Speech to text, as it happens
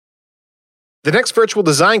The next Virtual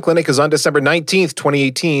Design Clinic is on December 19th,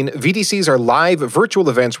 2018. VDCs are live virtual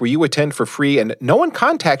events where you attend for free and no one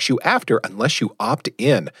contacts you after unless you opt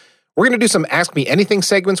in. We're going to do some Ask Me Anything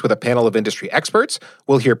segments with a panel of industry experts.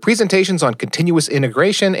 We'll hear presentations on continuous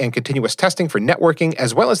integration and continuous testing for networking,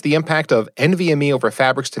 as well as the impact of NVMe over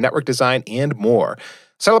fabrics to network design and more.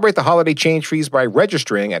 Celebrate the holiday change fees by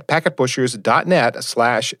registering at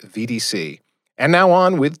packetpushers.net/VDC. And now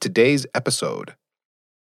on with today's episode.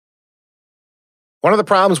 One of the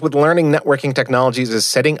problems with learning networking technologies is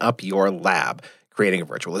setting up your lab. Creating a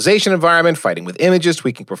virtualization environment, fighting with images,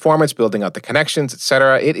 tweaking performance, building out the connections,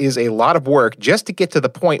 etc. It is a lot of work just to get to the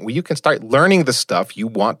point where you can start learning the stuff you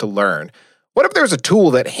want to learn. What if there's a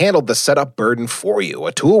tool that handled the setup burden for you?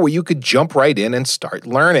 A tool where you could jump right in and start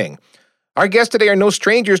learning? Our guests today are no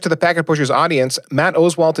strangers to the Packet Pushers audience. Matt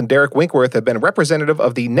Oswalt and Derek Winkworth have been representative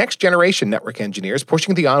of the next generation network engineers,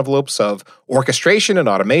 pushing the envelopes of orchestration and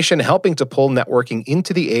automation, helping to pull networking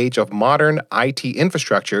into the age of modern IT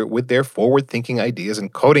infrastructure with their forward-thinking ideas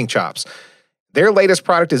and coding chops. Their latest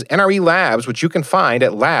product is NRE Labs, which you can find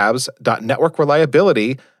at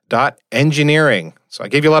labs.networkreliability.engineering. So I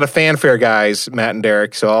gave you a lot of fanfare, guys, Matt and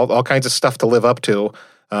Derek, so all kinds of stuff to live up to.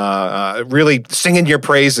 Really singing your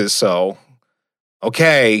praises. So,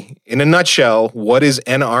 okay, in a nutshell, what is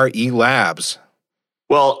NRE Labs?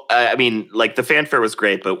 Well, I mean, like the fanfare was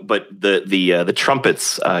great, but the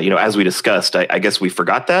trumpets, as we discussed, I guess we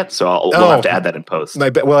forgot that. So we'll have to add that in post.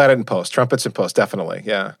 We'll add it in post. Trumpets in post, definitely.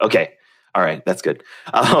 Yeah. Okay. All right. That's good.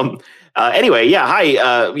 Anyway, yeah.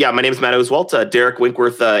 Hi. My name is Matt Oswalt. Derek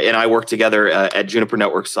Winkworth and I work together at Juniper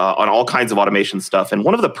Networks on all kinds of automation stuff. And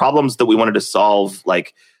one of the problems that we wanted to solve,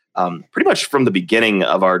 pretty much from the beginning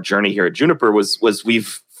of our journey here at Juniper, was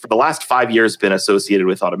we've for the last 5 years been associated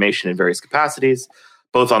with automation in various capacities,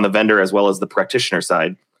 both on the vendor as well as the practitioner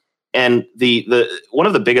side. And the one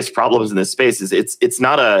of the biggest problems in this space is it's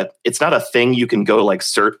not a thing you can go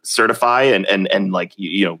certify and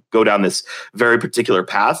go down this very particular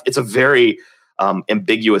path. It's a very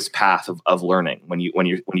ambiguous path of learning when you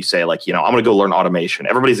say I'm going to go learn automation.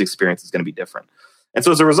 Everybody's experience is going to be different, and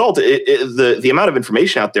so as a result, the amount of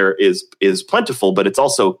information out there is plentiful, but it's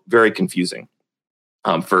also very confusing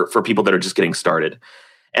for people that are just getting started.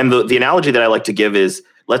 And the analogy that I like to give is,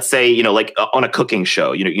 let's say, on a cooking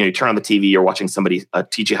show, you turn on the TV, you're watching somebody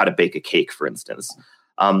teach you how to bake a cake, for instance.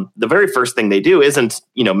 The very first thing they do isn't,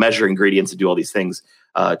 measure ingredients and do all these things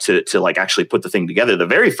to actually put the thing together. The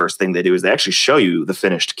very first thing they do is they actually show you the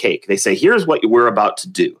finished cake. They say, here's what we're about to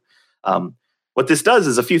do. What this does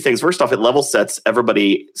is a few things. First off, it level sets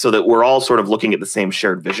everybody so that we're all sort of looking at the same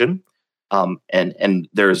shared vision. And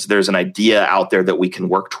there's an idea out there that we can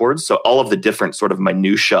work towards. So all of the different sort of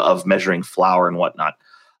minutia of measuring flour and whatnot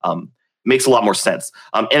makes a lot more sense.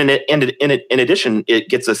 And in addition, it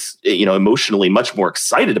gets us, emotionally much more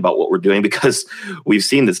excited about what we're doing because we've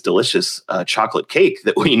seen this delicious chocolate cake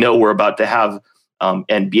that we know we're about to have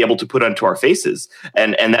and be able to put onto our faces.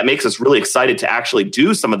 And that makes us really excited to actually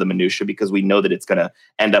do some of the minutia because we know that it's going to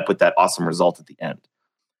end up with that awesome result at the end.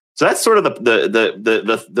 So that's sort of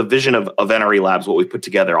the vision of NRE Labs, what we put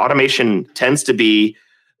together. Automation tends to be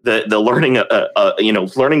the learning,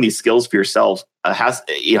 learning these skills for yourself has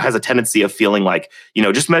a tendency of feeling like,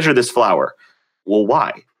 just measure this flour. Well,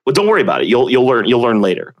 why? Well, don't worry about it. You'll learn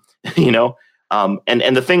later, and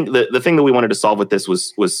the thing that we wanted to solve with this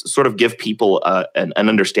was sort of give people an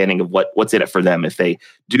understanding of what's in it for them. If they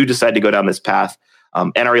do decide to go down this path,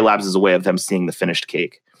 NRE Labs is a way of them seeing the finished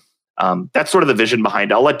cake. That's sort of the vision behind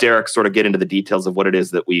it. I'll let Derek sort of get into the details of what it is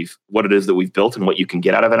that we've built and what you can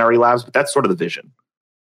get out of NRE Labs, but that's sort of the vision.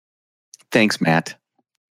 Thanks, Matt.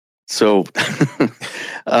 So,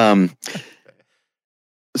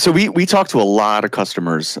 so we talk to a lot of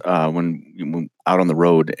customers when out on the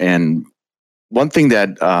road, and one thing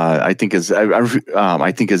that I think is an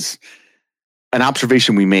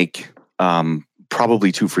observation we make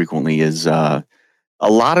probably too frequently is a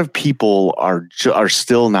lot of people are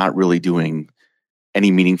still not really doing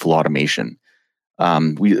any meaningful automation. A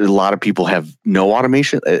lot of people have no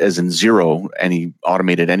automation, as in zero, any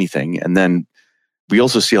automated anything. And then we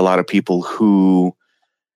also see a lot of people who,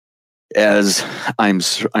 as I'm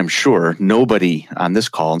sure nobody on this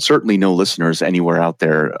call, and certainly no listeners anywhere out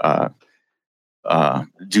there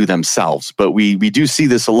do themselves. But we do see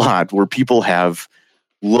this a lot where people have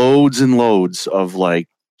loads and loads of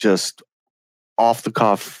just off the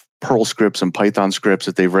cuff Perl scripts and Python scripts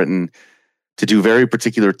that they've written to do very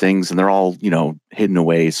particular things, and they're all, hidden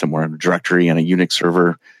away somewhere in a directory on a Unix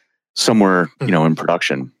server, somewhere, in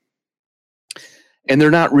production. And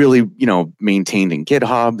they're not really, maintained in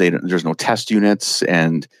GitHub. There's no test units,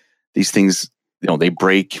 and these things, they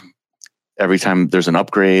break every time the's an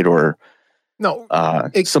upgrade or No,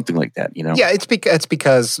 something like that, Yeah, it's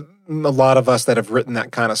because a lot of us that have written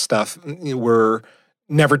that kind of stuff were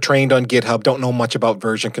never trained on GitHub, don't know much about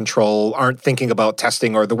version control, aren't thinking about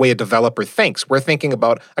testing or the way a developer thinks. We're thinking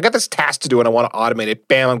about, I got this task to do and I want to automate it.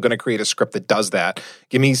 Bam, I'm going to create a script that does that.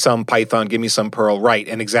 Give me some Python, give me some Perl, right?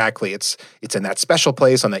 And exactly, it's in that special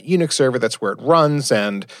place on that Unix server. That's where it runs,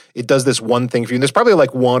 and it does this one thing for you. And there's probably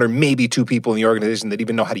like one or maybe two people in the organization that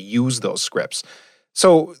even know how to use those scripts.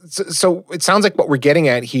 So it sounds like what we're getting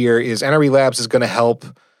at here is NRE Labs is going to help.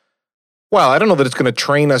 Well, I don't know that it's going to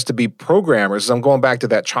train us to be programmers. I'm going back to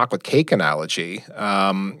that chocolate cake analogy.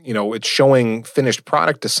 It's showing finished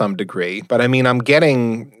product to some degree, but I mean, I'm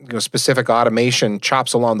getting specific automation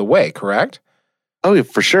chops along the way, correct? Oh, yeah,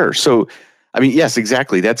 for sure. So, I mean, yes,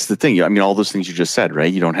 exactly. That's the thing. I mean, all those things you just said,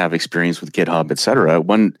 right? You don't have experience with GitHub, et cetera.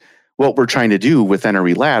 What we're trying to do with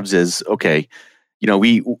NRE Labs is, okay,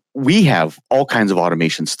 we have all kinds of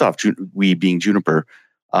automation stuff, we being Juniper,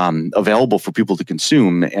 available for people to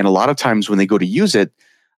consume. And a lot of times when they go to use it,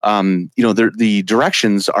 the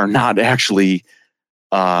directions are not actually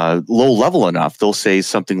low level enough. They'll say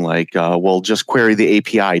something like, well, just query the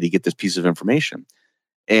API to get this piece of information.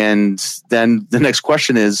 And then the next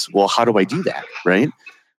question is, well, how do I do that? Right?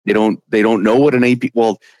 They don't know what an API,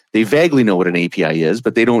 well, they vaguely know what an API is,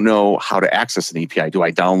 but they don't know how to access an API. Do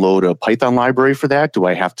I download a Python library for that? Do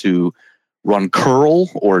I have to run curl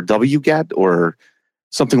or wget or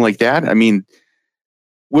something like that? I mean,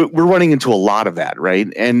 we're running into a lot of that,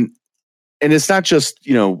 right? And it's not just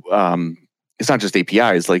it's not just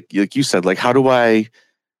APIs. Like you said, like how do I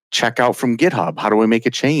check out from GitHub? How do I make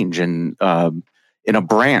a change in a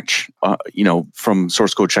branch, from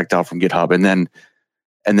source code checked out from GitHub,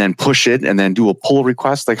 and then push it and then do a pull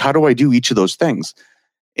request? Like how do I do each of those things?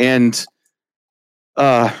 And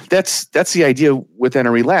that's the idea with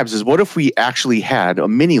NRE Labs is what if we actually had a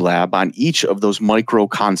mini lab on each of those micro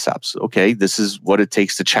concepts? Okay, this is what it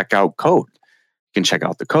takes to check out code. You can check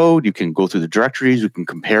out the code. You can go through the directories. You can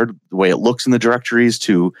compare the way it looks in the directories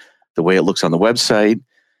to the way it looks on the website.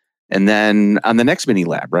 And then on the next mini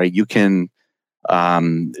lab, right, you can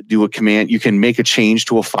do a command. You can make a change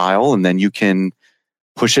to a file, and then you can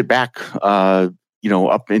push it back,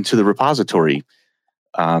 up into the repository.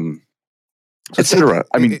 Etc.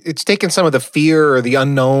 I mean, it's taken some of the fear or the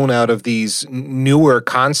unknown out of these newer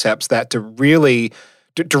concepts that to really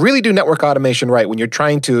do network automation right, when you're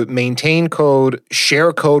trying to maintain code,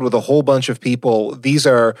 share code with a whole bunch of people, these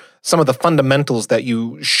are some of the fundamentals that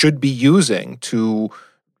you should be using to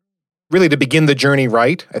begin the journey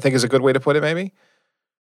right, I think is a good way to put it, maybe.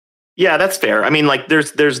 Yeah, that's fair. I mean, like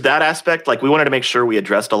there's that aspect. Like we wanted to make sure we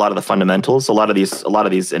addressed a lot of the fundamentals. A lot of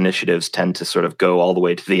these initiatives tend to sort of go all the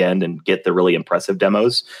way to the end and get the really impressive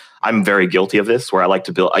demos. I'm very guilty of this, where I like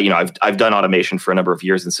to build. I've done automation for a number of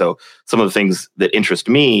years, and so some of the things that interest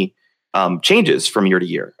me changes from year to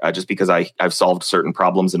year, just because I've solved certain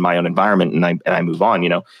problems in my own environment, and I move on.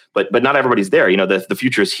 But not everybody's there. The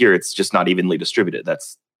future is here. It's just not evenly distributed.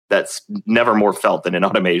 That's never more felt than in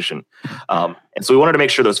automation. And so we wanted to make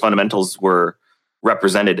sure those fundamentals were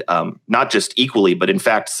represented, not just equally, but in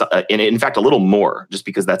fact a little more, just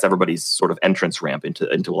because that's everybody's sort of entrance ramp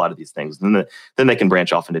into a lot of these things. And then they can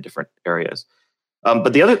branch off into different areas.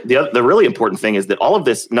 But the really important thing is that all of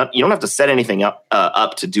this, you don't have to set anything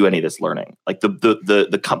up to do any of this learning. Like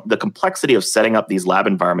the complexity of setting up these lab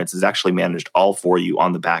environments is actually managed all for you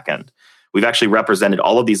on the back end. We've actually represented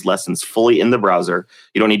all of these lessons fully in the browser.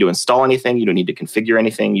 You don't need to install anything. You don't need to configure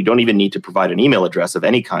anything. You don't even need to provide an email address of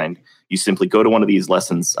any kind. You simply go to one of these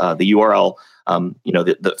lessons, the URL,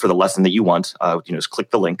 for the lesson that you want. Just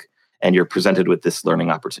click the link, and you're presented with this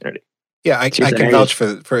learning opportunity. Yeah, I can vouch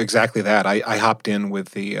for exactly that. I hopped in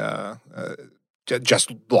with the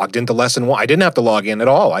just logged into lesson 1. I didn't have to log in at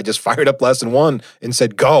all. I just fired up lesson 1 and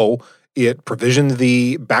said go. It provisioned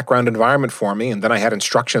the background environment for me, and then I had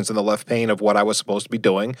instructions in the left pane of what I was supposed to be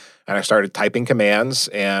doing, and I started typing commands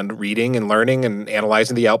and reading and learning and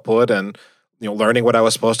analyzing the output and learning what I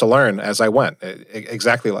was supposed to learn as I went.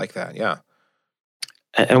 Exactly like that, yeah.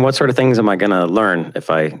 And what sort of things am I going to learn if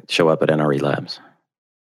I show up at NRE Labs?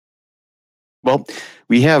 Well,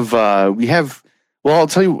 we have. Well, I'll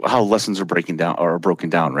tell you how lessons are broken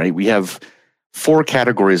down. Right, we have 4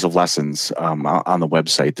 categories of lessons on the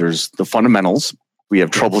website. There's the fundamentals. We have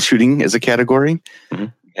troubleshooting as a category. Mm-hmm.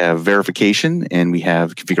 We have verification, and we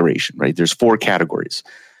have configuration. Right, there's 4 categories.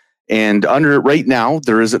 And under right now,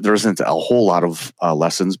 there isn't a whole lot of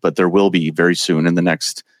lessons, but there will be very soon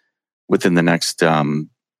within the next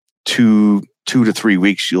 2 to 3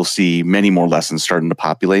 weeks. You'll see many more lessons starting to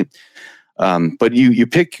populate. But you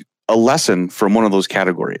pick a lesson from one of those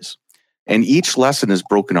categories. And each lesson is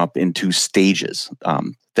broken up into stages.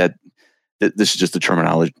 That this is just the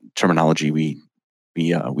terminology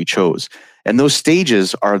we chose. And those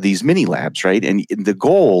stages are these mini labs, right? And the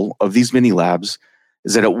goal of these mini labs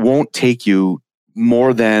is that it won't take you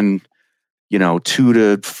more than 2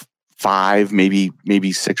 to 5,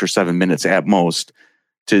 maybe 6 or 7 minutes at most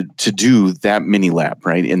to do that mini lab,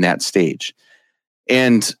 right, in that stage.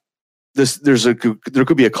 And there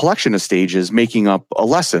could be a collection of stages making up a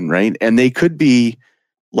lesson, right? And they could be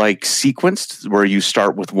like sequenced, where you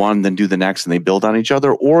start with one, then do the next, and they build on each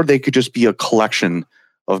other, or they could just be a collection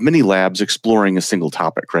of mini labs exploring a single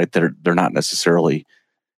topic, right? They're not necessarily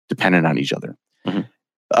dependent on each other.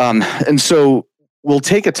 Mm-hmm. And so we'll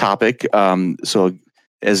take a topic. So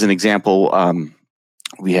as an example,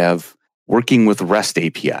 we have working with REST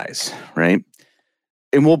APIs, right?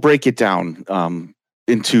 And we'll break it down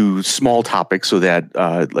into small topics so that,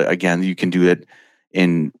 again, you can do it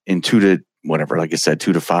in 2 to whatever, like I said,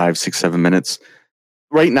 2 to 5, 6, 7 minutes.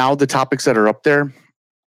 Right now, the topics that are up there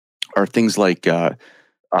are things like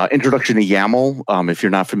introduction to YAML. If you're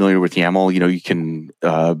not familiar with YAML, you can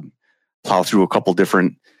plow through a couple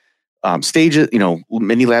different stages,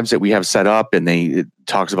 mini labs that we have set up, and it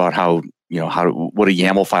talks about what a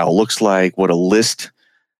YAML file looks like,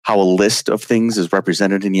 how a list of things is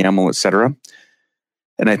represented in YAML, etc.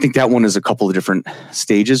 And I think that one is a couple of different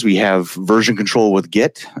stages. We have version control with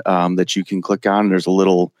Git that you can click on. There's a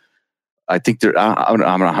little, I think I don't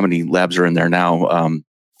know how many labs are in there now.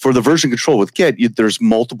 For the version control with Git, there's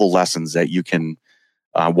multiple lessons that you can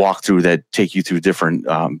walk through that take you through different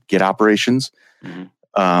Git operations.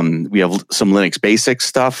 Mm-hmm. We have some Linux basic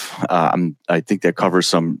stuff. I think that covers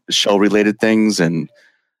some shell related things and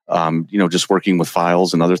just working with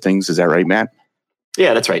files and other things. Is that right, Matt?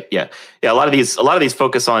 Yeah, that's right. Yeah. A lot of these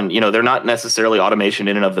focus on, they're not necessarily automation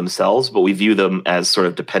in and of themselves, but we view them as sort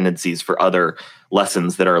of dependencies for other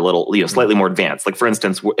lessons that are a little, slightly more advanced. Like, for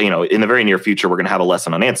instance, in the very near future, we're going to have a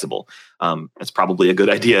lesson on Ansible. It's probably a good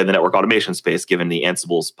idea in the network automation space, given the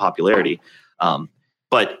Ansible's popularity.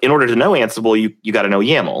 But in order to know Ansible, you got to know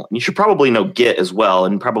YAML, and you should probably know Git as well,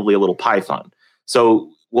 and probably a little Python. So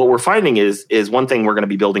what we're finding is one thing we're going to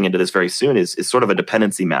be building into this very soon is sort of a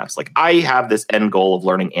dependency maps. Like, I have this end goal of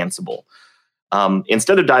learning Ansible.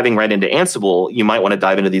 Instead of diving right into Ansible, you might want to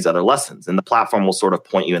dive into these other lessons, and the platform will sort of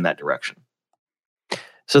point you in that direction.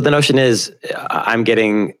 So the notion is I'm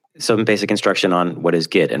getting some basic instruction on what is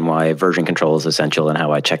Git and why version control is essential and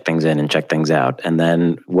how I check things in and check things out, and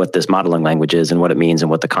then what this modeling language is and what it means and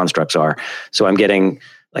what the constructs are. So I'm getting,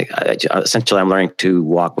 essentially I'm learning to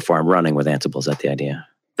walk before I'm running with Ansible. Is that the idea?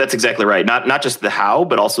 That's exactly right. Not just the how,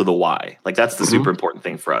 but also the why. Like, that's the super important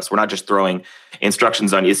thing for us. We're not just throwing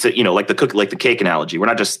instructions on you. Like the cake analogy. We're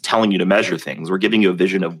not just telling you to measure things. We're giving you a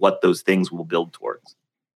vision of what those things will build towards.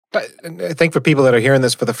 But I think for people that are hearing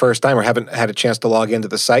this for the first time or haven't had a chance to log into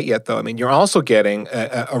the site yet, though, I mean, you're also getting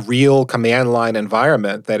a real command line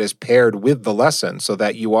environment that is paired with the lesson so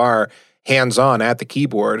that you are hands-on at the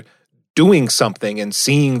keyboard doing something and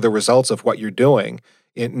seeing the results of what you're doing,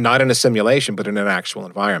 not in a simulation, but in an actual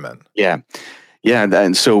environment. Yeah.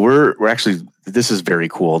 And so we're actually, this is very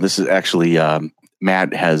cool. This is actually,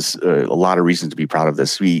 Matt has a lot of reasons to be proud of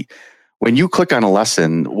this. When you click on a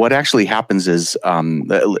lesson, what actually happens is, and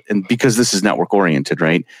because this is network oriented,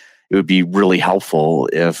 right? It would be really helpful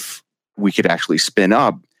if we could actually spin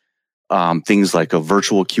up things like a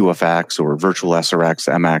virtual QFX or virtual SRX,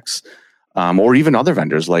 MX, or even other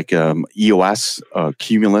vendors like EOS,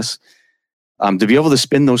 Cumulus, to be able to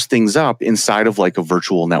spin those things up inside of like a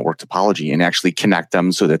virtual network topology and actually connect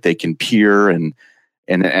them so that they can peer and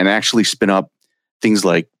actually spin up things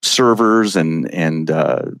like servers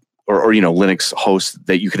or Linux hosts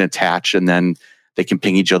that you can attach, and then they can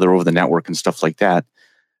ping each other over the network and stuff like that.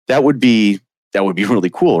 That would be really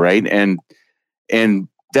cool, right? And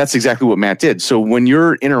that's exactly what Matt did. So when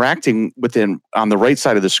you're interacting within on the right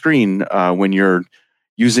side of the screen, when you're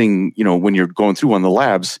using, when you're going through one of the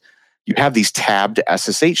labs, you have these tabbed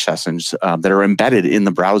SSH sessions that are embedded in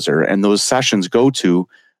the browser, and those sessions go to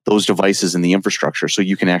those devices in the infrastructure, so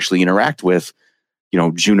you can actually interact with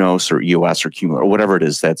Junos or EOS or Cumulus or whatever it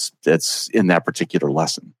is that's in that particular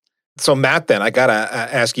lesson. So Matt, then I gotta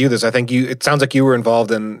ask you this. I think it sounds like you were involved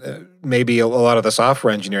in maybe a lot of the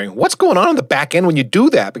software engineering. What's going on the back end when you do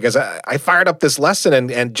that? Because I fired up this lesson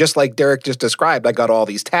and just like Derek just described, I got all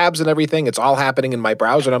these tabs and everything. It's all happening in my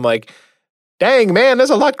browser, and I'm like, dang, man,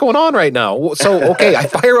 there's a lot going on right now. So, okay, I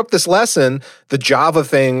fire up this lesson, the Java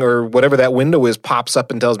thing or whatever that window is pops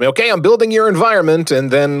up and tells me, okay, I'm building your environment.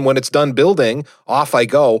 And then when it's done building, off I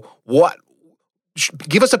go.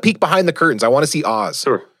 Give us a peek behind the curtains. I want to see Oz.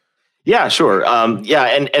 Sure. Yeah, sure. And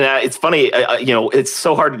it's funny. It's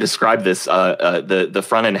so hard to describe this the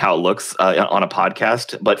front end, how it looks on a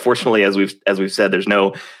podcast. But fortunately, as we've said, there's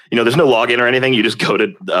no login or anything. You just go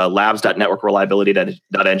to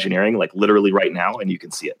labs.networkreliability.engineering, like literally right now, and you can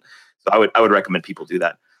see it. So I would recommend people do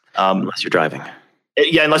that. Unless you're driving.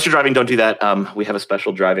 Yeah, unless you're driving, don't do that. We have a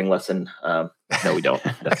special driving lesson. No, we don't.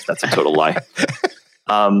 That's a total lie.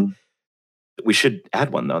 We should add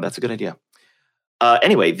one though. That's a good idea.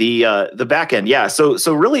 Anyway, the back end, yeah. So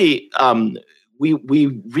really, we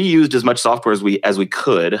reused as much software as we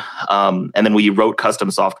could, and then we wrote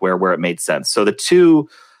custom software where it made sense. So the two,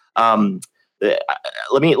 let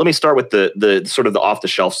me start with the sort of the off the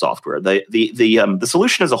shelf software. The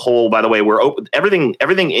solution as a whole, by the way, we're open. Everything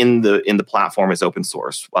in the platform is open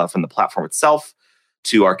source, from the platform itself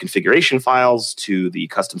to our configuration files to the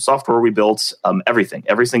custom software we built.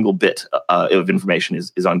 Every single bit of information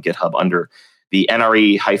is on GitHub under the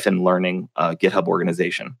NRE-learning GitHub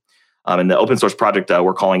organization. And the open source project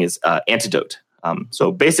we're calling is Antidote.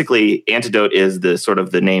 So basically, Antidote is the sort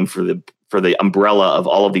of the name for the umbrella of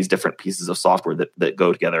all of these different pieces of software that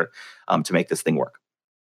go together to make this thing work.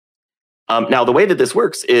 Now, the way that this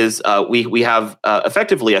works is we have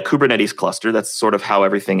effectively a Kubernetes cluster. That's sort of how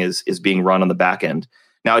everything is being run on the back end.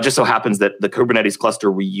 Now, it just so happens that the Kubernetes cluster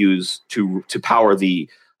we use to power the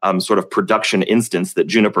sort of production instance that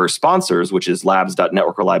Juniper sponsors, which is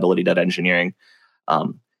labs.networkreliability.engineering,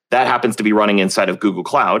 that happens to be running inside of Google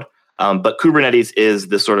Cloud. But Kubernetes is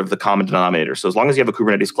the sort of the common denominator. So as long as you have a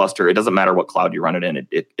Kubernetes cluster, it doesn't matter what cloud you run it in;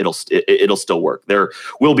 it'll still work. There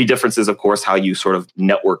will be differences, of course, how you sort of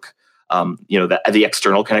network. The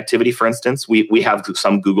external connectivity, for instance, we have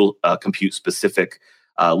some Google Compute specific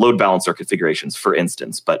load balancer configurations, for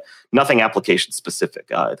instance, but nothing application specific.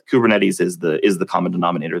 Kubernetes is the common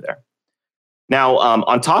denominator there. Now,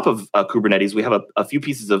 on top of Kubernetes, we have a few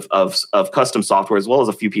pieces of custom software as well as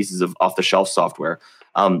a few pieces of off-the-shelf software.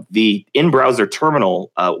 The in-browser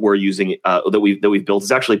terminal we're using that we've built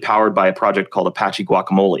is actually powered by a project called Apache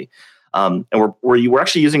Guacamole, and we're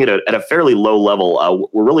actually using it at a fairly low level.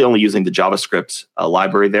 We're really only using the JavaScript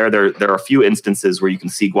library there. There are a few instances where you can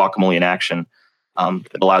see Guacamole in action.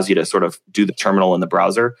 That allows you to sort of do the terminal in the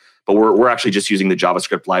browser, but we're actually just using the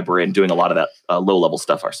JavaScript library and doing a lot of that low-level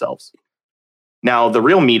stuff ourselves. Now, the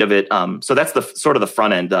real meat of it, so that's the sort of the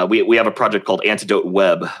front end. We have a project called Antidote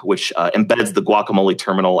Web, which embeds the Guacamole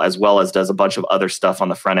terminal as well as does a bunch of other stuff on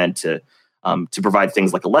the front end to provide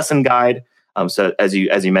things like a lesson guide. So as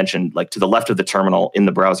you mentioned, like to the left of the terminal in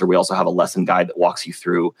the browser, we also have a lesson guide that walks you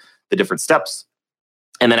through the different steps.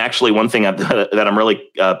 And then actually one thing that I'm really,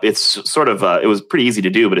 it's sort of, it was pretty easy to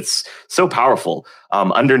do, but it's so powerful.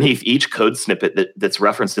 Underneath each code snippet that's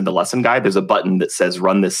referenced in the lesson guide, there's a button that says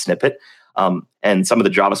run this snippet. And some of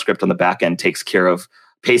the JavaScript on the back end takes care of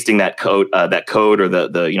pasting that code or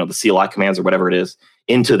the CLI commands or whatever it is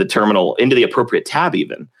into the terminal, into the appropriate tab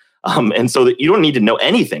even. And so that you don't need to know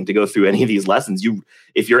anything to go through any of these lessons.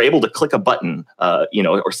 If you're able to click a button,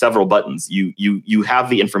 or several buttons, you have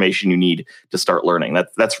the information you need to start learning.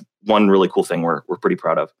 That's one really cool thing we're pretty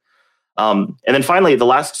proud of. And then finally, the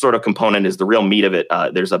last sort of component is the real meat of it.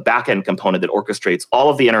 There's a backend component that orchestrates all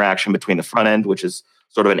of the interaction between the front end, which is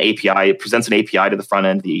sort of an API. It presents an API to the front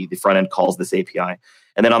end. The front end calls this API,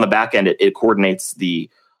 and then on the back end, it coordinates the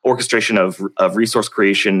orchestration of resource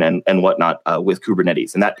creation and whatnot with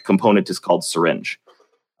Kubernetes. And that component is called Syringe.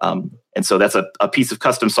 And so that's a piece of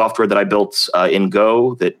custom software that I built in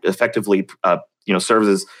Go that effectively serves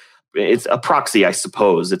as, it's a proxy, I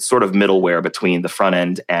suppose. It's sort of middleware between the front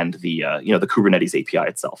end and the Kubernetes API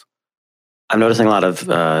itself. I'm noticing a lot of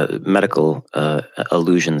medical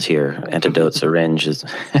allusions here. Antidote, syringe.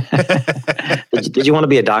 Did you want to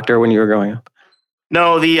be a doctor when you were growing up?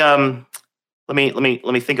 No, Let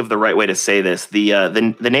me think of the right way to say this.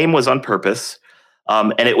 The name was on purpose,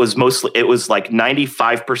 and it was like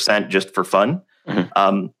 95% just for fun.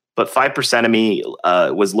 Mm-hmm. But 5% of me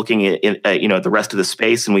was looking at the rest of the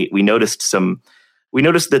space, and we noticed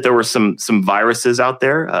that there were some viruses out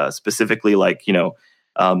there, specifically like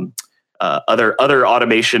other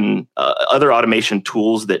automation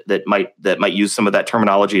tools that might use some of that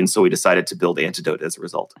terminology, and so we decided to build Antidote as a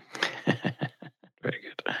result. Very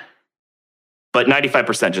good. But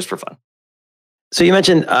 95% just for fun. So you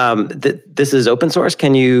mentioned that this is open source.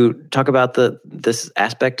 Can you talk about this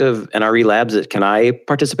aspect of NRE Labs? Can I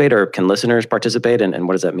participate, or can listeners participate, and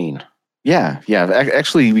what does that mean? Yeah.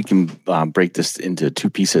 Actually, we can break this into two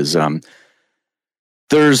pieces.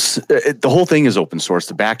 There's the whole thing is open source.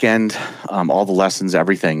 The back end, all the lessons,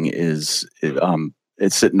 everything is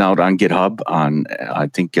it's sitting out on GitHub. On I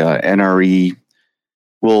think NRE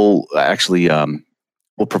will actually.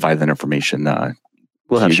 we'll provide that information.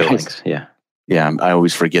 We'll have you show guys. links. Yeah. Yeah, I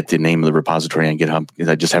always forget the name of the repository on GitHub because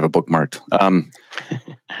I just have it bookmarked.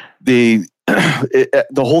 The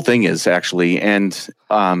whole thing is actually, and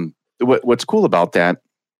what's cool about that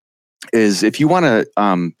is if you want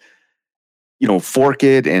to, fork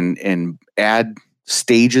it and add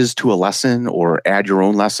stages to a lesson or add your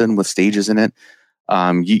own lesson with stages in it,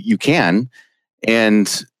 you can.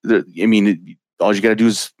 And all you got to do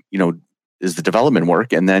is the development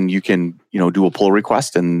work, and then you can do a pull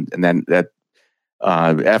request, and then that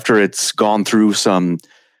after it's gone through some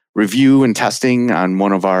review and testing on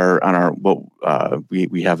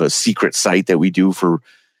we have a secret site that we do for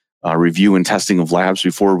review and testing of labs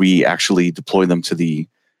before we actually deploy them to the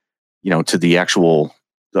actual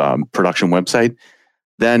production website.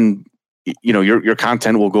 Then your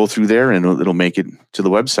content will go through there and it'll make it to the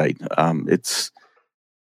website.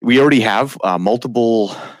 We already have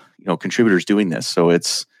multiple contributors doing this, so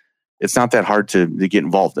it's not that hard to get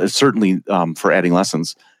involved. It's certainly for adding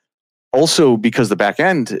lessons. Also, because the back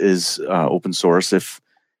end is open source, if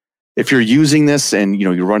you're using this and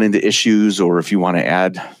you run into issues, or if you want to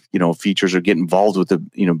add features or get involved with the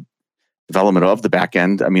development of the back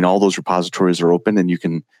end, all those repositories are open, and you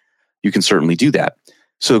can certainly do that.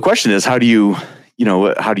 So the question is, how do you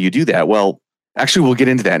do that? Well, actually, we'll get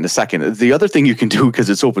into that in a second. The other thing you can do, because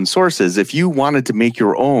it's open source, is if you wanted to make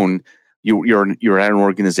your own, you're at an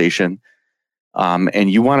organization,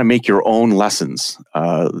 and you want to make your own lessons,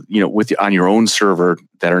 on your own server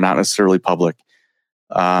that are not necessarily public.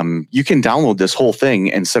 You can download this whole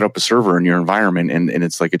thing and set up a server in your environment, and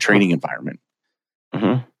it's like a training environment.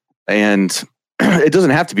 Mm-hmm. And it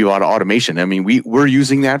doesn't have to be about automation. We're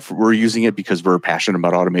using that. We're using it because we're passionate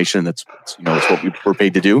about automation. That's it's what we're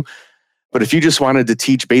paid to do. But if you just wanted to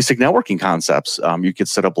teach basic networking concepts, you could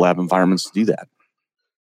set up lab environments to do that.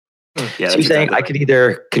 Yeah, so you're saying I could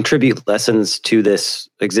either contribute lessons to this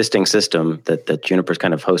existing system that Juniper's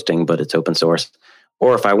kind of hosting, but it's open source,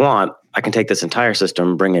 or if I want, I can take this entire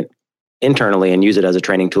system, bring it internally, and use it as a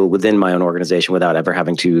training tool within my own organization without ever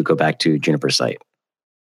having to go back to Juniper's site.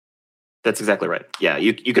 That's exactly right. Yeah,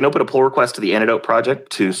 you can open a pull request to the Antidote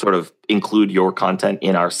project to sort of include your content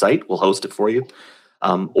in our site. We'll host it for you.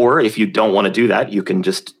 Or if you don't want to do that, you can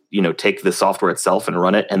just take the software itself and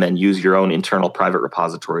run it, and then use your own internal private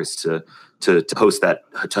repositories to host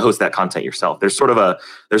that content yourself. There's sort of a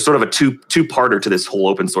two-parter to this whole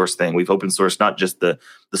open source thing. We've open sourced not just the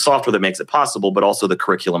software that makes it possible, but also the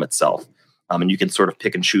curriculum itself. And you can sort of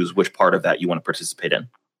pick and choose which part of that you want to participate in.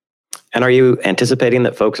 And are you anticipating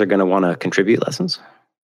that folks are going to want to contribute lessons?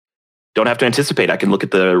 Don't have to anticipate. I can look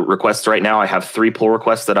at the requests right now. I have 3 pull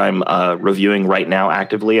requests that I'm reviewing right now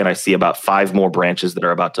actively, and I see about 5 more branches that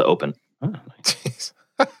are about to open. Oh,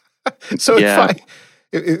 so yeah.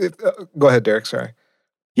 Go ahead, Derek. Sorry.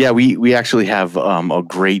 Yeah, we actually have a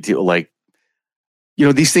great deal.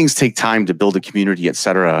 These things take time to build a community, et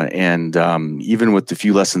cetera. And even with the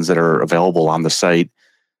few lessons that are available on the site,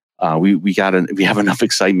 we have enough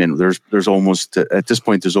excitement. There's almost at this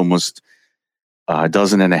point there's almost a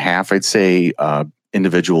dozen and a half, I'd say,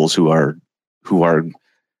 individuals who are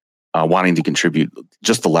wanting to contribute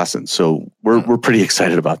just the lessons. So we're pretty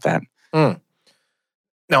excited about that.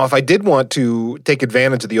 Now, if I did want to take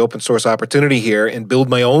advantage of the open source opportunity here and build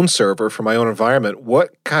my own server for my own environment,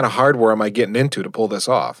 what kind of hardware am I getting into to pull this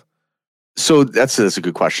off? So that's a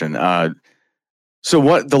good question. So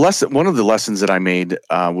one of the lessons that I made,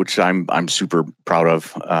 which I'm super proud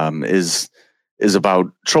of, is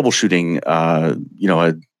about troubleshooting,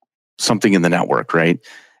 something in the network, right?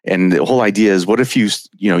 And the whole idea is, what if you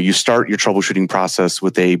start your troubleshooting process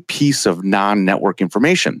with a piece of non-network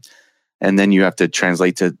information, and then you have to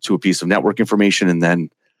translate to a piece of network information, and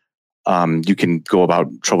then you can go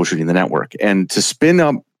about troubleshooting the network. And to spin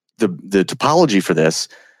up the topology for this,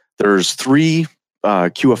 there's 3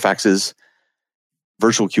 QFXs,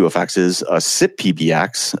 virtual QFXs, a SIP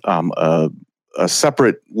PBX, a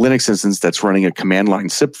separate Linux instance that's running a command line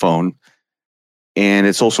SIP phone, and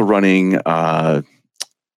it's also running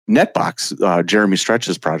Netbox, Jeremy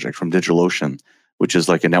Stretch's project from DigitalOcean, which is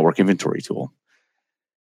like a network inventory tool.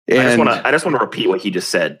 And I just want to repeat what he just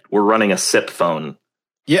said. We're running a SIP phone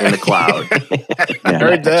in the cloud. I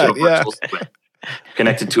heard that. Yeah,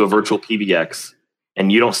 connected to a virtual PBX,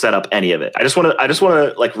 and you don't set up any of it. I just want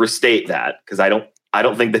to restate that, because I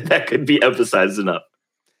don't think that could be emphasized enough.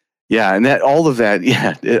 Yeah, and all of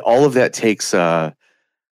that takes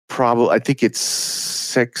probably, I think it's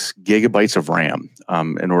 6 gigabytes of RAM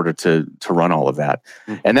in order to run all of that.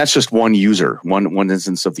 Mm-hmm. And that's just one user, one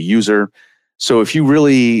instance of the user. So if you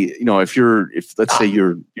really, if let's say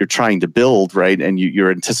you're trying to build, right, and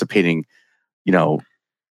you're anticipating,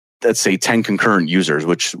 let's say 10 concurrent users,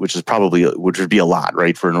 which would be a lot,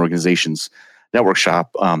 right, for an organization's network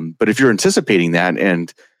shop. But if you're anticipating that,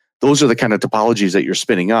 and those are the kind of topologies that you're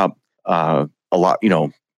spinning up a lot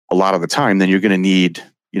of the time, then you're going to need,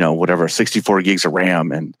 64 gigs of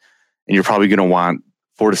RAM, and you're probably going to want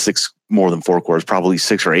 4 to 6, more than 4 cores, probably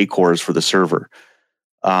 6 or 8 cores for the server.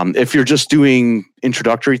 If you're just doing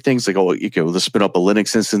introductory things like, let's spin up a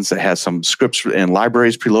Linux instance that has some scripts and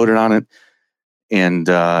libraries preloaded on it, and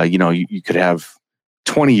you could have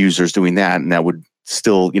 20 users doing that, and that would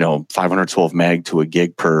still 512 meg to a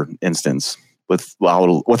gig per instance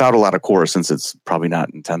without a lot of cores, since it's probably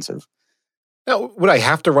not intensive. Now, would I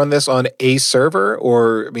have to run this on a server,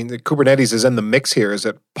 or the Kubernetes is in the mix here? Is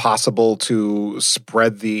it possible to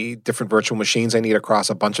spread the different virtual machines I need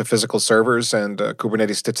across a bunch of physical servers, and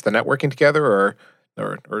Kubernetes stitch the networking together,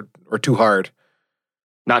 or too hard?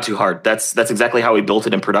 Not too hard. That's exactly how we built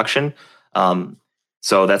it in production.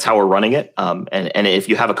 So that's how we're running it. And if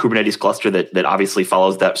you have a Kubernetes cluster that obviously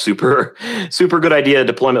follows that super good idea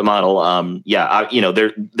deployment model, the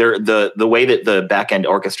way that the backend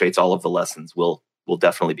orchestrates all of the lessons will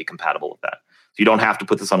definitely be compatible with that. So you don't have to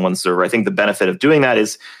put this on one server. I think the benefit of doing that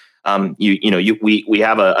is, we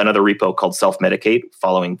have another repo called self-medicate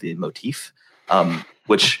following the motif,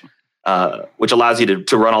 which allows you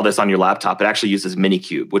to run all this on your laptop. It actually uses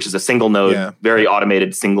Minikube, which is a single node, very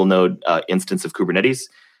automated single node instance of Kubernetes,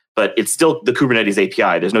 but it's still the Kubernetes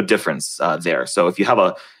API. There's no difference there. So if you have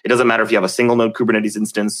it doesn't matter if you have a single node Kubernetes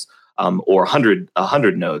instance or 100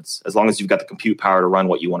 nodes, as long as you've got the compute power to run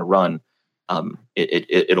what you want to run,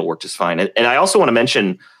 it'll work just fine. And I also want to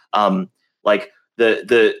mention,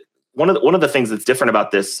 one of the things that's different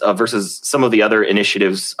about this versus some of the other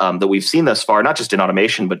initiatives that we've seen thus far, not just in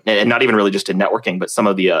automation, and not even really just in networking, but some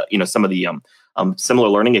of the similar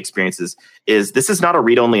learning experiences, is this is not a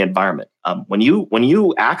read-only environment. When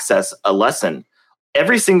you access a lesson,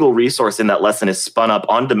 every single resource in that lesson is spun up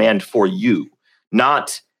on demand for you.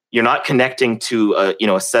 You're not connecting to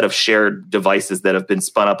a set of shared devices that have been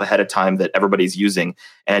spun up ahead of time that everybody's using,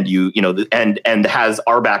 and and has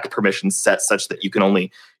RBAC permissions set such that you can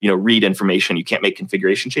only read information. You can't make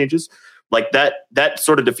configuration changes. Like that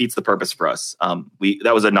sort of defeats the purpose for us.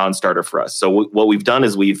 That was a non-starter for us. So what we've done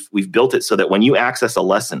is we've built it so that when you access a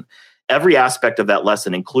lesson, every aspect of that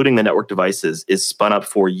lesson, including the network devices, is spun up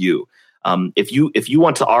for you. If you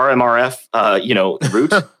want to RMRF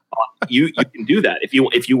root. You can do that. If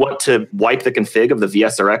you want to wipe the config of the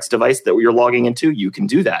VSRX device that you're logging into, you can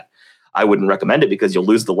do that. I wouldn't recommend it because you'll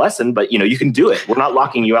lose the lesson, but you can do it. We're not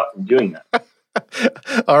locking you out from doing that.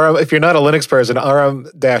 If you're not a Linux person,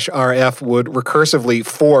 RM-RF would recursively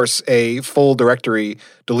force a full directory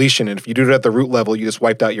deletion, and if you do it at the root level, you just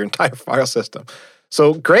wiped out your entire file system.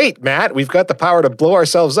 So great, Matt. We've got the power to blow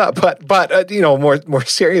ourselves up. But more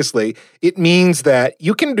seriously, it means that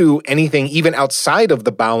you can do anything even outside of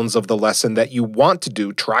the bounds of the lesson that you want to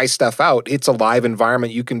do. Try stuff out. It's a live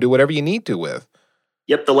environment. You can do whatever you need to with.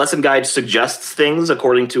 Yep, the lesson guide suggests things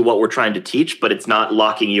according to what we're trying to teach, but it's not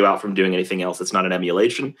locking you out from doing anything else. It's not an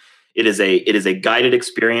emulation. It is a guided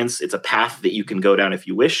experience. It's a path that you can go down if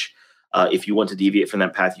you wish. If you want to deviate from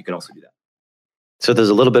that path, you can also do that. So there's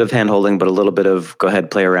a little bit of hand-holding, but a little bit of go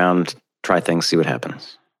ahead, play around, try things, see what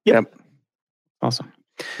happens. Yep. Awesome.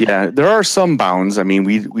 Yeah, there are some bounds.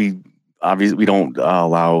 We obviously we don't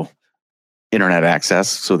allow internet access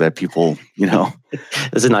so that people,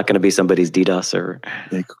 This is not going to be somebody's DDoS server.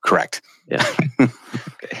 Correct. Yeah.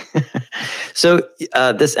 Okay. So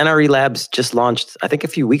this NRE Labs just launched, I think, a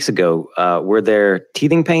few weeks ago. Were there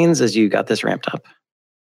teething pains as you got this ramped up?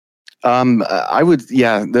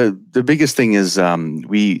 The biggest thing is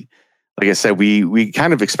we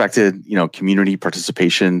kind of expected community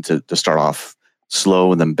participation to start off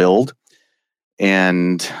slow and then build,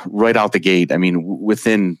 and right out the gate,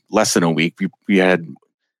 within less than a week we had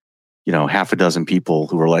half a dozen people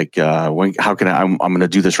who were like, how can I'm going to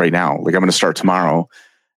do this right now, like I'm going to start tomorrow.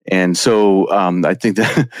 And so I think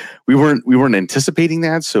that we weren't anticipating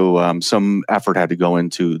that, so some effort had to go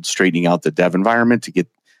into straightening out the dev environment to get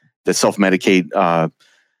the self-medicate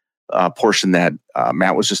portion that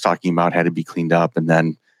Matt was just talking about had to be cleaned up. And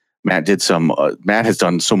then Matt has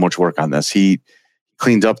done so much work on this. He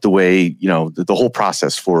cleaned up the way, the whole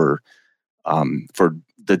process for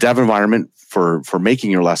the dev environment for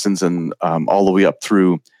making your lessons, and all the way up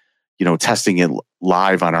through, testing it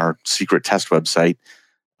live on our secret test website.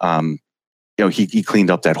 He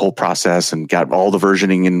cleaned up that whole process and got all the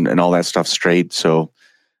versioning and all that stuff straight. So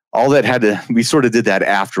all that we sort of did that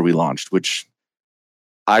after we launched, which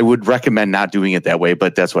I would recommend not doing it that way,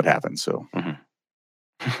 but that's what happened. So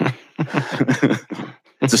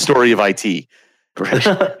it's a story of IT.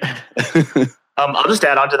 I'll just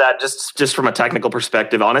add on to that, just from a technical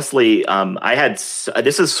perspective. Honestly,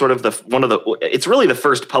 this is sort of it's really the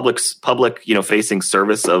first public facing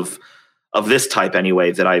service of this type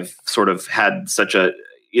anyway that I've sort of had such a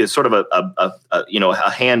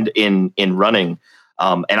hand in running.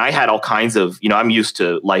 And I had all kinds of, I'm used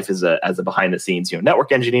to life as a behind the scenes,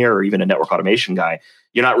 network engineer or even a network automation guy.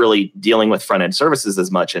 You're not really dealing with front end services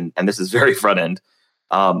as much, and this is very front end.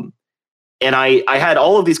 And I had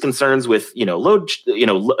all of these concerns with load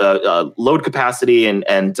capacity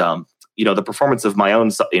and the performance of my own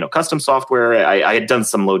custom software. I had done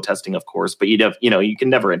some load testing, of course, but you can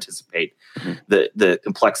never anticipate the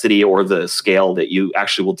complexity or the scale that you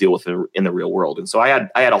actually will deal with in the real world. And so I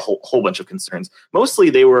had a whole bunch of concerns. Mostly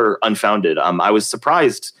they were unfounded. I was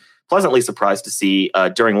pleasantly surprised to see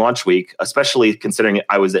during launch week, especially considering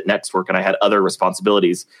I was at Nextwork and I had other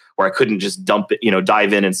responsibilities where I couldn't just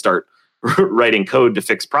dive in and start writing code to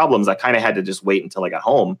fix problems. I kind of had to just wait until I got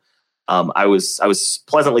home. I was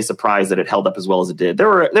pleasantly surprised that it held up as well as it did. There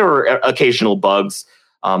were occasional bugs,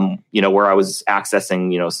 where I was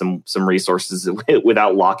accessing, some resources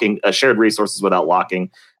without locking, shared resources without locking.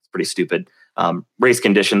 It's pretty stupid. Race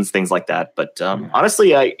conditions, things like that. But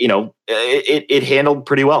honestly, it handled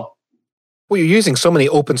pretty well. Well, you're using so many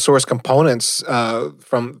open source components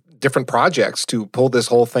from different projects to pull this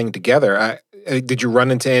whole thing together. Did you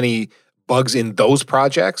run into any bugs in those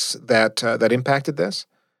projects that impacted this?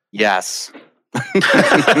 Yes.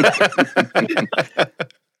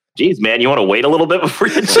 Geez, man, you want to wait a little bit before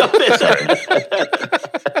you jump in?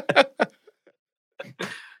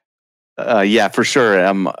 Yeah, for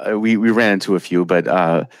sure. We ran into a few, but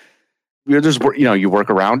you work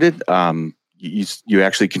around it. You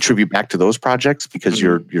actually contribute back to those projects because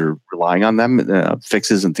you're relying on them,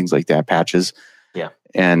 fixes and things like that, patches. Yeah,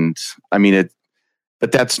 and I mean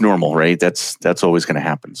but that's normal, right? That's always going to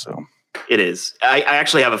happen. So. It is. I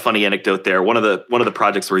actually have a funny anecdote there. One of the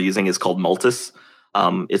projects we're using is called Multis.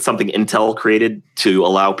 It's something Intel created to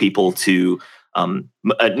allow people to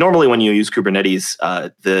normally when you use Kubernetes,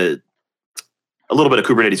 a little bit of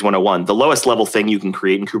Kubernetes 101. The lowest level thing you can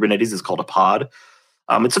create in Kubernetes is called a pod.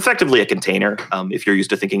 It's effectively a container. If you're used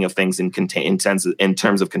to thinking of things in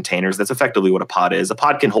terms of containers, that's effectively what a pod is. A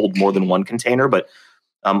pod can hold more than one container, but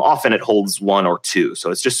often it holds one or two.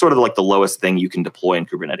 So it's just sort of like the lowest thing you can deploy in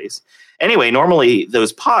Kubernetes. Anyway, normally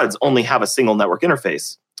those pods only have a single network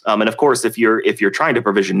interface. And of course, if you're trying to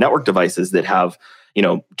provision network devices that have,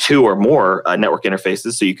 two or more network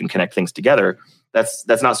interfaces so you can connect things together, that's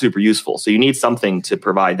not super useful. So you need something to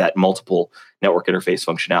provide that multiple network interface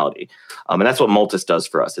functionality. And that's what Multis does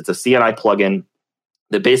for us. It's a CNI plugin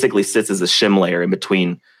that basically sits as a shim layer in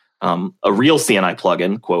between a real CNI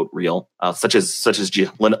plugin, quote real, such as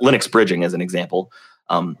Linux bridging as an example,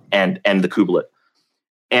 and the kubelet.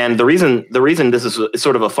 And the reason this is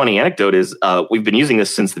sort of a funny anecdote is we've been using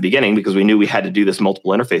this since the beginning because we knew we had to do this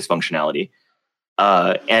multiple interface functionality.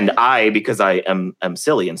 And because I am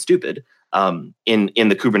silly and stupid, in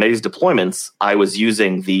the Kubernetes deployments, I was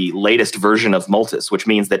using the latest version of Multis, which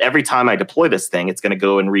means that every time I deploy this thing, it's going to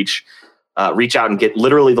go and reach out and get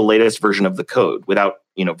literally the latest version of the code without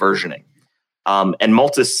versioning. And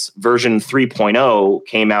Multis version 3.0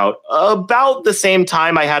 came out about the same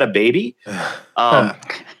time I had a baby.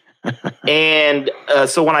 And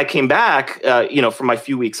so when I came back, from my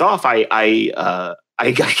few weeks off, I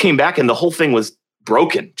came back and the whole thing was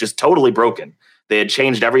broken, just totally broken. They had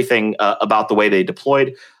changed everything about the way they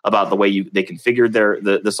deployed, about the way they configured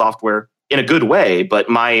the software in a good way, but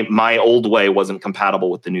my old way wasn't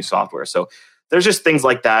compatible with the new software. So there's just things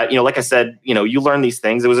like that. Like I said, you learn these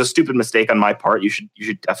things. It was a stupid mistake on my part. You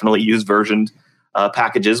should definitely use versioned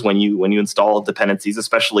packages when you install dependencies,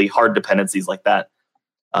 especially hard dependencies like that.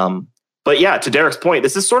 But yeah, to Derek's point,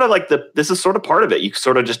 this is sort of part of it. You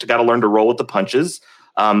sort of just got to learn to roll with the punches.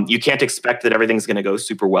 You can't expect that everything's going to go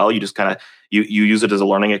super well. You just kind of you use it as a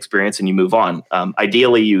learning experience and you move on.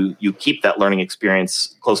 Ideally, you keep that learning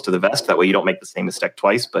experience close to the vest. That way, you don't make the same mistake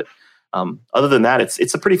twice. But other than that,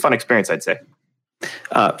 it's a pretty fun experience, I'd say.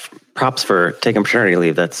 Props for taking paternity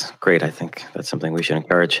leave. That's great. I think that's something we should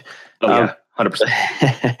encourage. Oh yeah,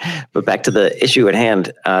 100%. But back to the issue at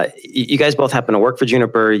hand. You guys both happen to work for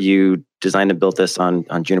Juniper. You designed and built this on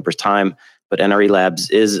Juniper's time. But NRE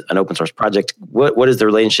Labs is an open source project. What is the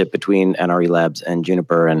relationship between NRE Labs and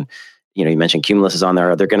Juniper? And you mentioned Cumulus is on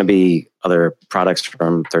there. Are there going to be other products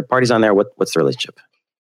from third parties on there? What's the relationship?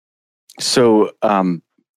 So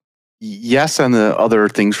yes, on the other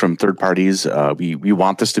things from third parties, we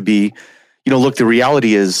want this to be. Look, the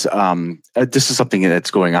reality is this is something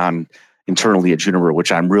that's going on internally at Juniper,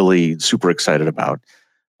 which I'm really super excited about.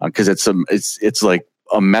 because it's like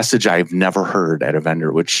a message I've never heard at a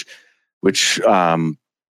vendor, which that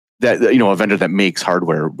a vendor that makes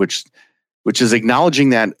hardware, which is acknowledging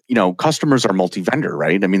that customers are multi-vendor,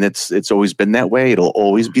 right? I mean, it's always been that way. It'll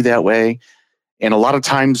always be that way. And a lot of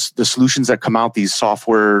times, the solutions that come out, these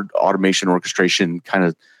software automation orchestration kind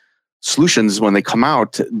of solutions, when they come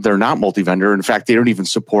out, they're not multi-vendor. In fact, they don't even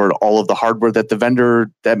support all of the hardware that the vendor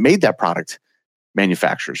that made that product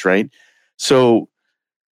manufactures, right? So,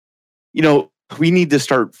 we need to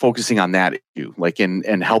start focusing on that issue,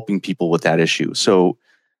 and helping people with that issue. So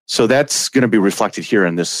that's going to be reflected here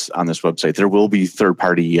on this website. There will be third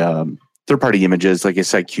party images, like I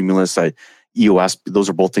said, Cumulus, EOS. Those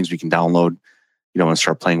are both things we can download, and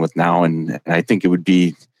start playing with now. And I think it would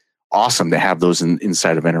be awesome to have those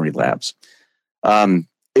inside of NRE Labs.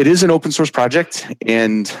 It is an open source project,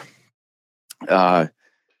 and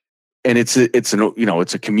it's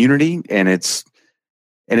a community, and it's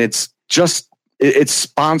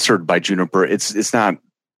sponsored by Juniper. It's not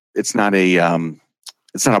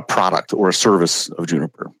a product or a service of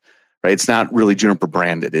Juniper, right? It's not really Juniper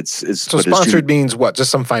branded. So sponsored means what?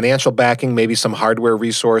 Just some financial backing, maybe some hardware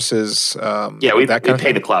resources. We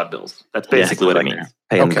pay the cloud bills. That's basically what it means.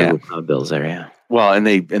 Paying the cloud bills there, yeah. Well, and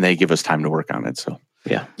they give us time to work on it. So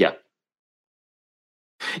yeah.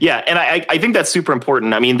 And I think that's super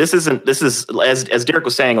important. I mean, this is as Derek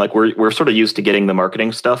was saying, like we're sort of used to getting the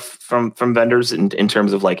marketing stuff from vendors in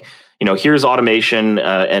terms of like, here's automation,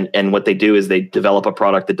 and what they do is they develop a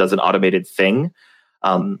product that does an automated thing.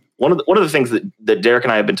 One of the things that Derek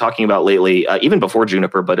and I have been talking about lately, even before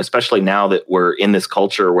Juniper, but especially now that we're in this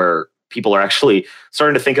culture where people are actually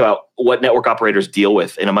starting to think about what network operators deal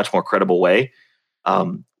with in a much more credible way.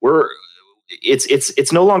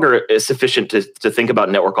 It's no longer sufficient to think about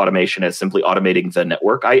network automation as simply automating the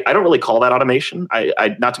network. I don't really call that automation.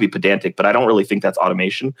 I not to be pedantic, but I don't really think that's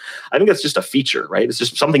automation. I think that's just a feature, right? It's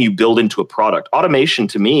just something you build into a product. Automation,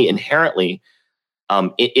 to me, inherently,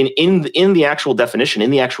 in the actual definition,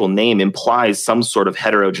 in the actual name, implies some sort of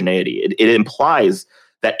heterogeneity. It implies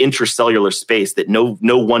that intracellular space that no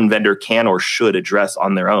one vendor can or should address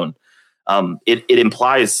on their own. It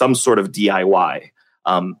implies some sort of DIY.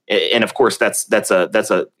 And of course, that's going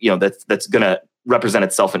to represent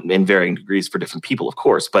itself in varying degrees for different people, of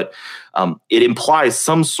course. But it implies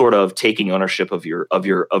some sort of taking ownership of your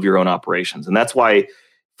own operations, and that's why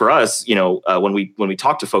for us, when we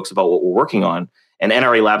talk to folks about what we're working on, and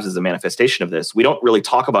NRE Labs is a manifestation of this, we don't really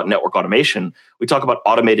talk about network automation. We talk about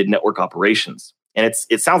automated network operations, and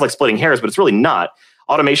it sounds like splitting hairs, but it's really not.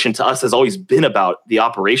 Automation to us has always been about the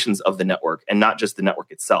operations of the network and not just the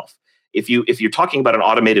network itself. If you're talking about an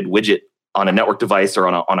automated widget on a network device or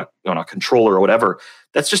on a controller or whatever,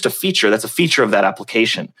 that's just a feature. That's a feature of that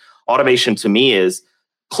application. Automation to me is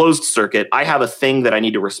closed circuit. I have a thing that I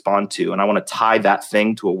need to respond to, and I want to tie that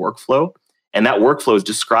thing to a workflow. And that workflow is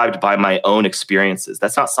described by my own experiences.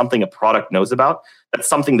 That's not something a product knows about. That's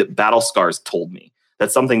something that Battle Scars told me.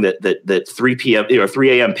 That's something that 3 p.m. or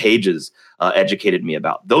 3 a.m. pages educated me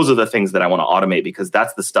about. Those are the things that I want to automate because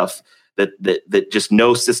that's the stuff that just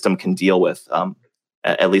no system can deal with,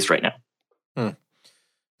 at least right now.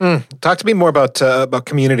 Talk to me more about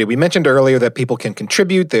community. We mentioned earlier that people can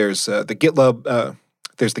contribute. There's the GitLab.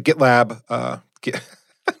 There's the GitLab.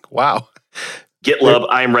 Wow. GitLab.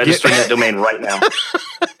 I am registering that domain right now.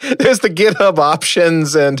 There's the GitHub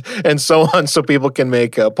options and so on, so people can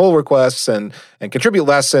make pull requests and contribute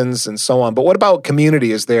lessons and so on. But what about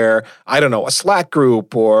community? Is there, I don't know, a Slack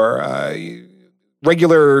group or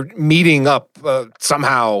regular meeting up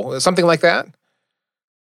somehow, something like that?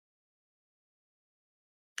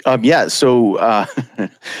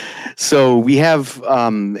 So we have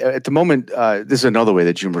at the moment. This is another way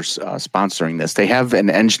that Juniper's sponsoring this. They have an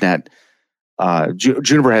EngNet.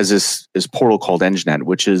 Juniper has this portal called EngNet,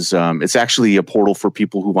 which is it's actually a portal for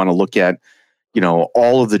people who want to look at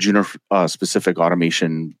all of the Juniper specific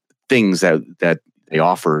automation things that they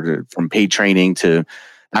offer, from paid training to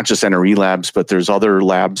not just NRE labs, but there's other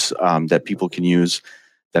labs that people can use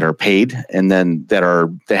that are paid, and then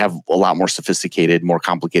they have a lot more sophisticated, more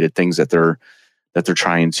complicated things that they're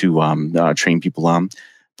trying to train people on.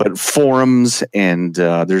 But forums and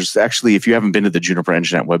there's actually, if you haven't been to the Juniper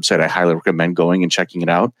EngNet website, I highly recommend going and checking it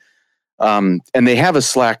out. And they have a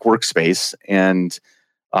Slack workspace, and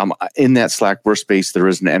in that Slack workspace, there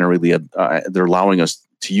is an NRE. They're allowing us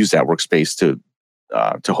to use that workspace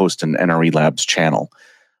to host an NRE Labs channel.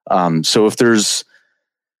 So if there's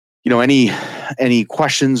any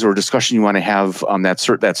questions or discussion you want to have,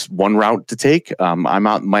 that's one route to take. I'm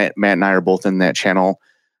out. Matt and I are both in that channel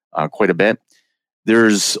quite a bit.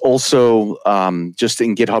 There's also just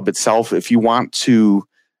in GitHub itself, if you want to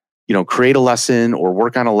create a lesson or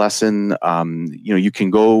work on a lesson. You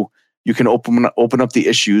can open up the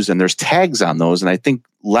issues, and there's tags on those. And I think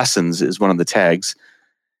lessons is one of the tags.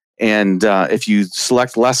 And if you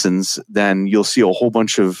select lessons, then you'll see a whole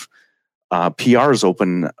bunch of PRs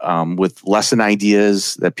open with lesson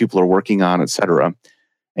ideas that people are working on, et cetera.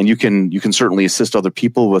 And you can certainly assist other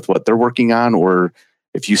people with what they're working on, or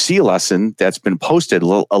if you see a lesson that's been posted,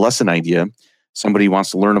 a lesson idea, somebody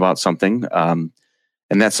wants to learn about something,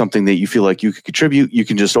 and that's something that you feel like you could contribute, you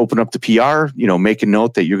can just open up the PR, make a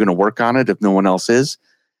note that you're going to work on it if no one else is,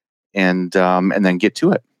 and then get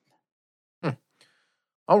to it.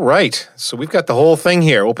 All right. So we've got the whole thing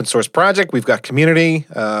here. Open source project. We've got community.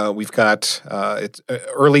 We've got it's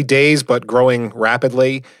early days, but growing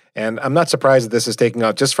rapidly. And I'm not surprised that this is taking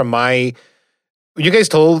off. Just from you guys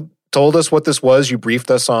told us what this was. You briefed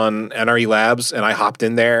us on NRE Labs, and I hopped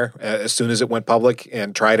in there as soon as it went public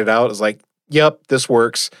and tried it out. I was like, yep, this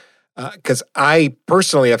works. Because I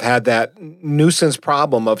personally have had that nuisance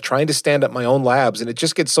problem of trying to stand up my own labs, and it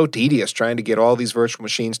just gets so tedious trying to get all these virtual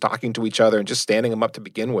machines talking to each other and just standing them up to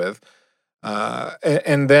begin with.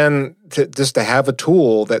 And then just to have a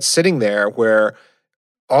tool that's sitting there where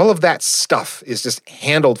all of that stuff is just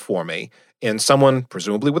handled for me, and someone,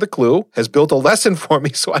 presumably with a clue, has built a lesson for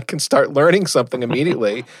me so I can start learning something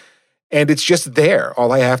immediately. And it's just there.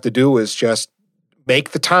 All I have to do is just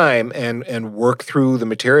make the time and work through the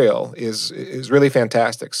material is really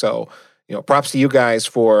fantastic. So, props to you guys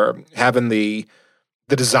for having the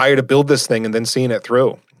desire to build this thing and then seeing it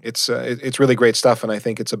through. It's really great stuff, and I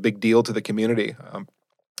think it's a big deal to the community,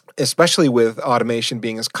 especially with automation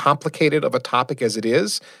being as complicated of a topic as it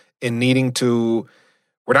is, and needing to.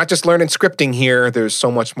 We're not just learning scripting here. There's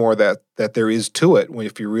so much more that there is to it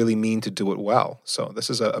if you really mean to do it well. So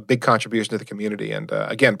this is a big contribution to the community. And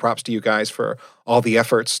again, props to you guys for all the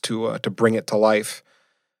efforts to bring it to life.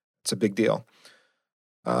 It's a big deal.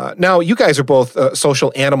 Now, you guys are both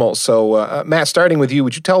social animals. So Matt, starting with you,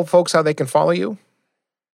 would you tell folks how they can follow you?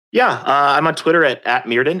 Yeah, I'm on Twitter at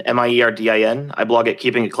Mierdin, Mierdin. I blog at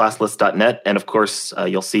keepingitclassless.net. And of course,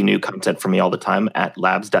 you'll see new content from me all the time at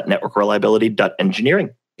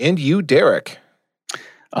labs.networkreliability.engineering. And you, Derek?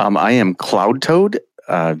 I am Cloud Toad,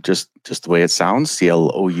 just the way it sounds,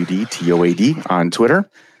 CLOUDTOAD on Twitter.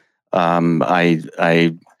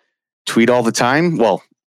 I tweet all the time. Well,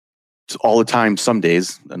 all the time some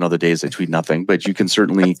days. And other days I tweet nothing. But you can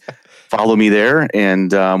certainly follow me there.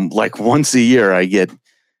 And like once a year, I get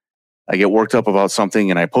worked up about something,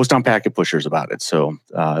 and I post on Packet Pushers about it. So,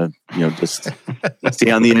 just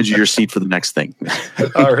stay on the edge of your seat for the next thing.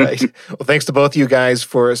 All right. Well, thanks to both of you guys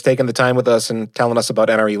for taking the time with us and telling us about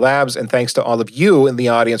NRE Labs. And thanks to all of you in the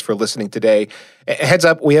audience for listening today. Heads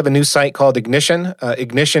up, we have a new site called Ignition.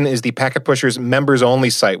 Ignition is the Packet Pushers members-only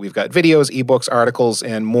site. We've got videos, ebooks, articles,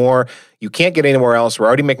 and more. You can't get anywhere else. We're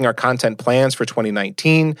already making our content plans for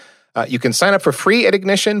 2019. You can sign up for free at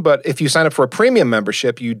Ignition, but if you sign up for a premium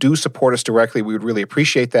membership, you do support us directly. We would really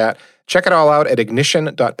appreciate that. Check it all out at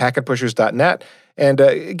ignition.packetpushers.net and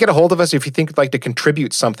get a hold of us if you think you'd like to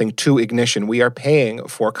contribute something to Ignition. We are paying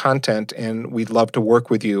for content, and we'd love to work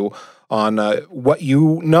with you on what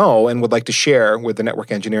you know and would like to share with the network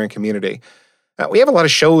engineering community. We have a lot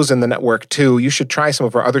of shows in the network, too. You should try some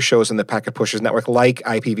of our other shows in the Packet Pushers network, like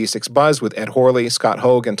IPv6 Buzz with Ed Horley, Scott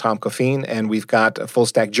Hogue, and Tom Coffeen. And we've got a Full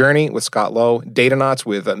Stack Journey with Scott Lowe, Datanauts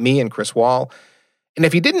with me and Chris Wall. And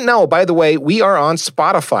if you didn't know, by the way, we are on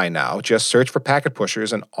Spotify now. Just search for Packet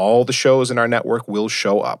Pushers, and all the shows in our network will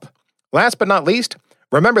show up. Last but not least,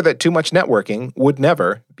 remember that too much networking would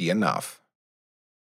never be enough.